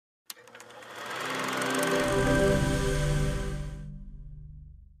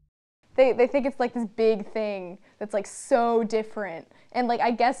they think it's like this big thing that's like so different. And like,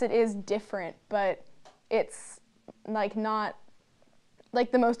 I guess it is different, but it's like not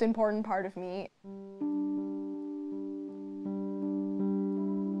like the most important part of me.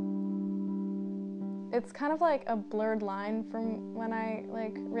 It's kind of like a blurred line from when I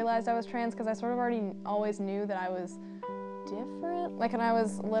like realized I was trans, because I sort of already always knew that I was different. Like when I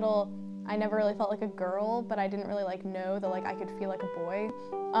was little, I never really felt like a girl, but I didn't really like know that like I could feel like a boy.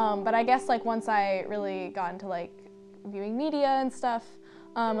 But I guess like once I really got into like viewing media and stuff,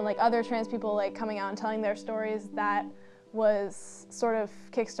 and like other trans people like coming out and telling their stories, that was sort of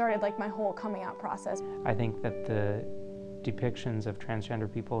kick-started like my whole coming out process. I think that the depictions of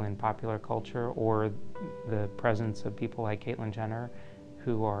transgender people in popular culture, or the presence of people like Caitlyn Jenner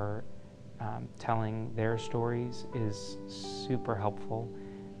who are telling their stories, is super helpful.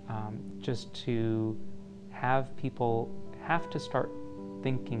 Just to have people have to start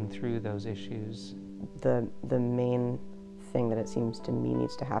thinking through those issues. The main thing that it seems to me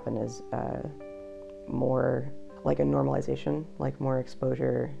needs to happen is more like a normalization, like more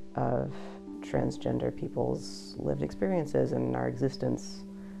exposure of transgender people's lived experiences and our existence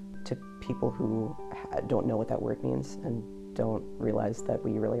to people who don't know what that word means and don't realize that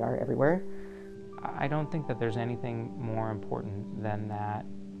we really are everywhere. I don't think that there's anything more important than that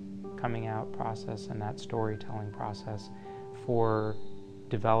coming out process and that storytelling process for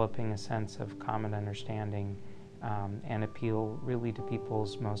developing a sense of common understanding and appeal really to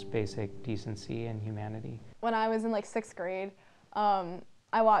people's most basic decency and humanity. When I was in like 6th grade,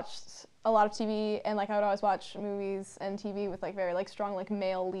 I watched a lot of TV, and like I would always watch movies and TV with like very like strong like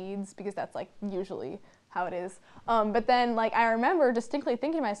male leads, because that's like usually how it is. But then like I remember distinctly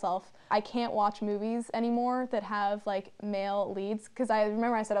thinking to myself, I can't watch movies anymore that have like male leads, because I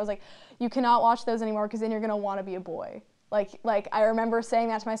remember I was like, you cannot watch those anymore because then you're gonna want to be a boy. Like I remember saying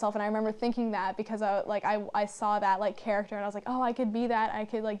that to myself, and I remember thinking that because I saw that like character, and I was like, oh, I could be that, I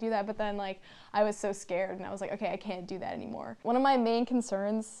could like do that, but then like I was so scared, and I was like, okay, I can't do that anymore. One of my main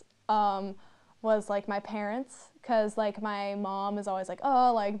concerns was like my parents, because like my mom is always like,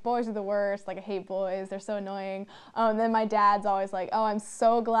 oh, like boys are the worst, like I hate boys, they're so annoying. Then my dad's always like, oh, I'm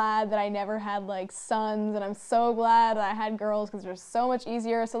so glad that I never had like sons, and I'm so glad that I had girls because they're so much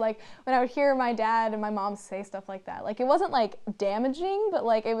easier. So like when I would hear my dad and my mom say stuff like that, like it wasn't like damaging, but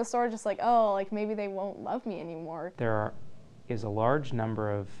like it was sort of just like, oh, like maybe they won't love me anymore. There is a large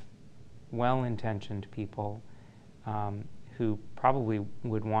number of well-intentioned people who probably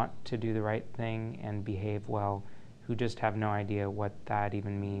would want to do the right thing and behave well, who just have no idea what that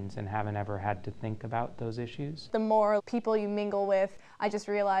even means and haven't ever had to think about those issues. The more people you mingle with, I just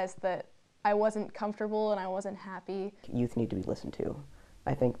realized that I wasn't comfortable and I wasn't happy. Youth need to be listened to.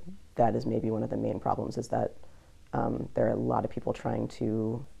 I think that is maybe one of the main problems, is that there are a lot of people trying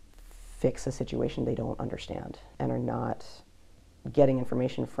to fix a situation they don't understand and are not getting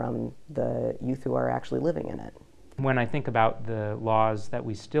information from the youth who are actually living in it. When I think about the laws that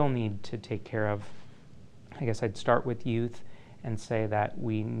we still need to take care of, I guess I'd start with youth and say that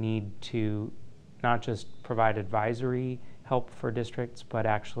we need to not just provide advisory help for districts, but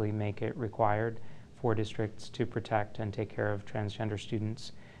actually make it required for districts to protect and take care of transgender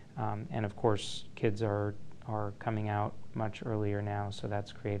students. And of course, kids are coming out much earlier now, so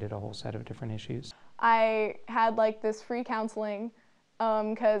that's created a whole set of different issues. I had like this free counseling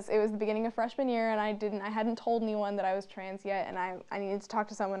because it was the beginning of freshman year, and I hadn't told anyone that I was trans yet, and I needed to talk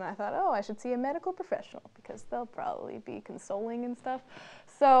to someone, and I thought, oh, I should see a medical professional because they'll probably be consoling and stuff.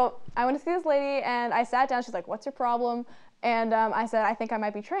 So I went to see this lady, and I sat down. She's like, what's your problem? And I said, I think I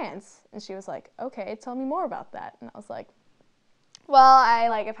might be trans. And she was like, okay, tell me more about that. And I was like, well,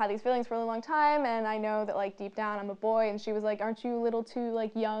 I've had these feelings for a really long time, and I know that like deep down I'm a boy. And she was like, aren't you a little too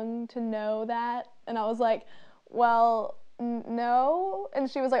like young to know that? And I was like, well, no. And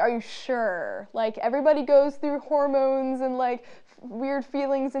she was like, are you sure? Like everybody goes through hormones and like weird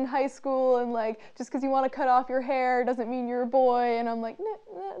feelings in high school, and like just because you want to cut off your hair doesn't mean you're a boy. And I'm like,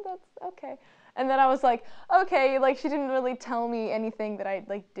 no, that's okay. And then I was like, okay, like she didn't really tell me anything that I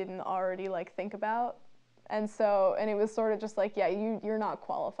like didn't already like think about. And it was sort of just like, yeah, you're not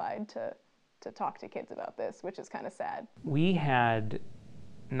qualified to talk to kids about this, which is kind of sad. We had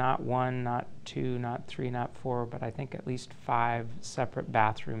not one, not two, not three, not four, but I think at least 5 separate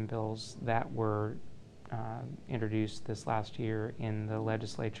bathroom bills that were introduced this last year in the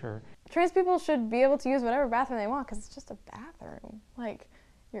legislature. Trans people should be able to use whatever bathroom they want, because it's just a bathroom. Like,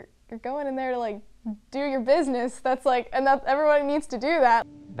 you're going in there to like do your business. That's like, and that everybody needs to do that.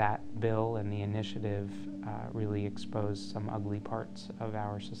 That bill and the initiative really exposed some ugly parts of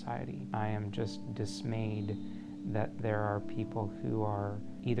our society. I am just dismayed that there are people who are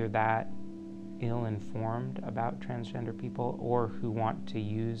either that ill-informed about transgender people or who want to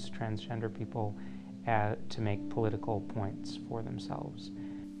use transgender people to make political points for themselves.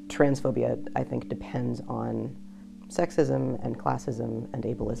 Transphobia, I think, depends on sexism and classism and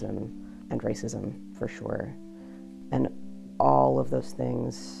ableism and racism, for sure. And all of those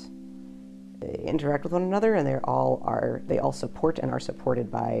things interact with one another, and they all support and are supported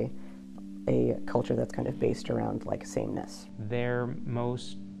by a culture that's kind of based around like sameness. Their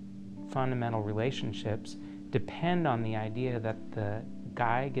most fundamental relationships depend on the idea that the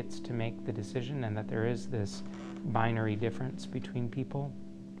guy gets to make the decision and that there is this binary difference between people.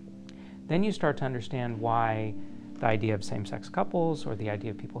 Then you start to understand why the idea of same-sex couples or the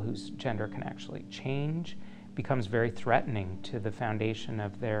idea of people whose gender can actually change becomes very threatening to the foundation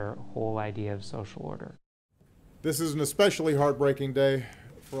of their whole idea of social order. This is an especially heartbreaking day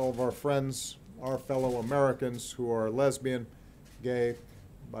for all of our friends, our fellow Americans who are lesbian, gay,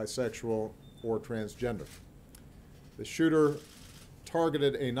 bisexual, or transgender. The shooter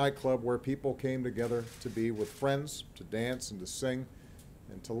targeted a nightclub where people came together to be with friends, to dance and to sing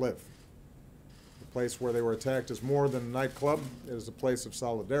and to live. The place where they were attacked is more than a nightclub. It is a place of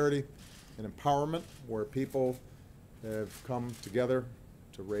solidarity and empowerment where people have come together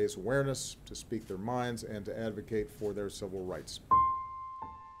to raise awareness, to speak their minds, and to advocate for their civil rights.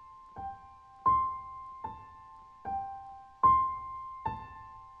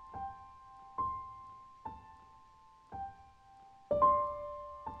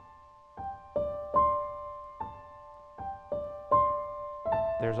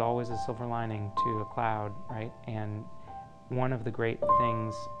 There's always a silver lining to a cloud, right? And one of the great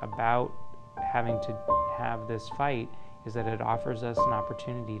things about having to have this fight is that it offers us an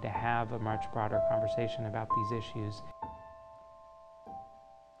opportunity to have a much broader conversation about these issues.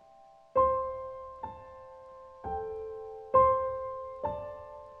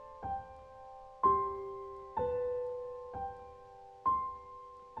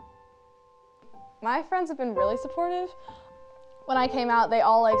 My friends have been really supportive. When I came out, they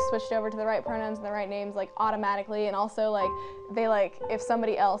all like switched over to the right pronouns and the right names like automatically, and also like they like if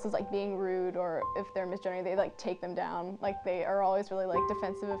somebody else is like being rude or if they're misgendering, they like take them down. Like they are always really like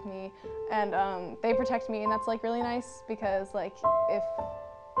defensive of me, and they protect me, and that's like really nice because like if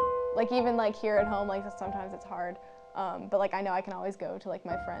like even like here at home, like sometimes it's hard. But like I know I can always go to like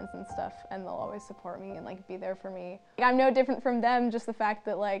my friends and stuff, and they'll always support me and like be there for me. Like, I'm no different from them, just the fact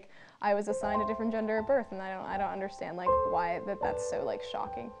that like I was assigned a different gender at birth, and I don't understand like why that's so like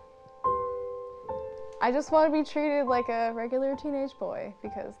shocking. I just want to be treated like a regular teenage boy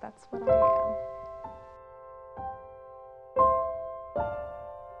because that's what I am.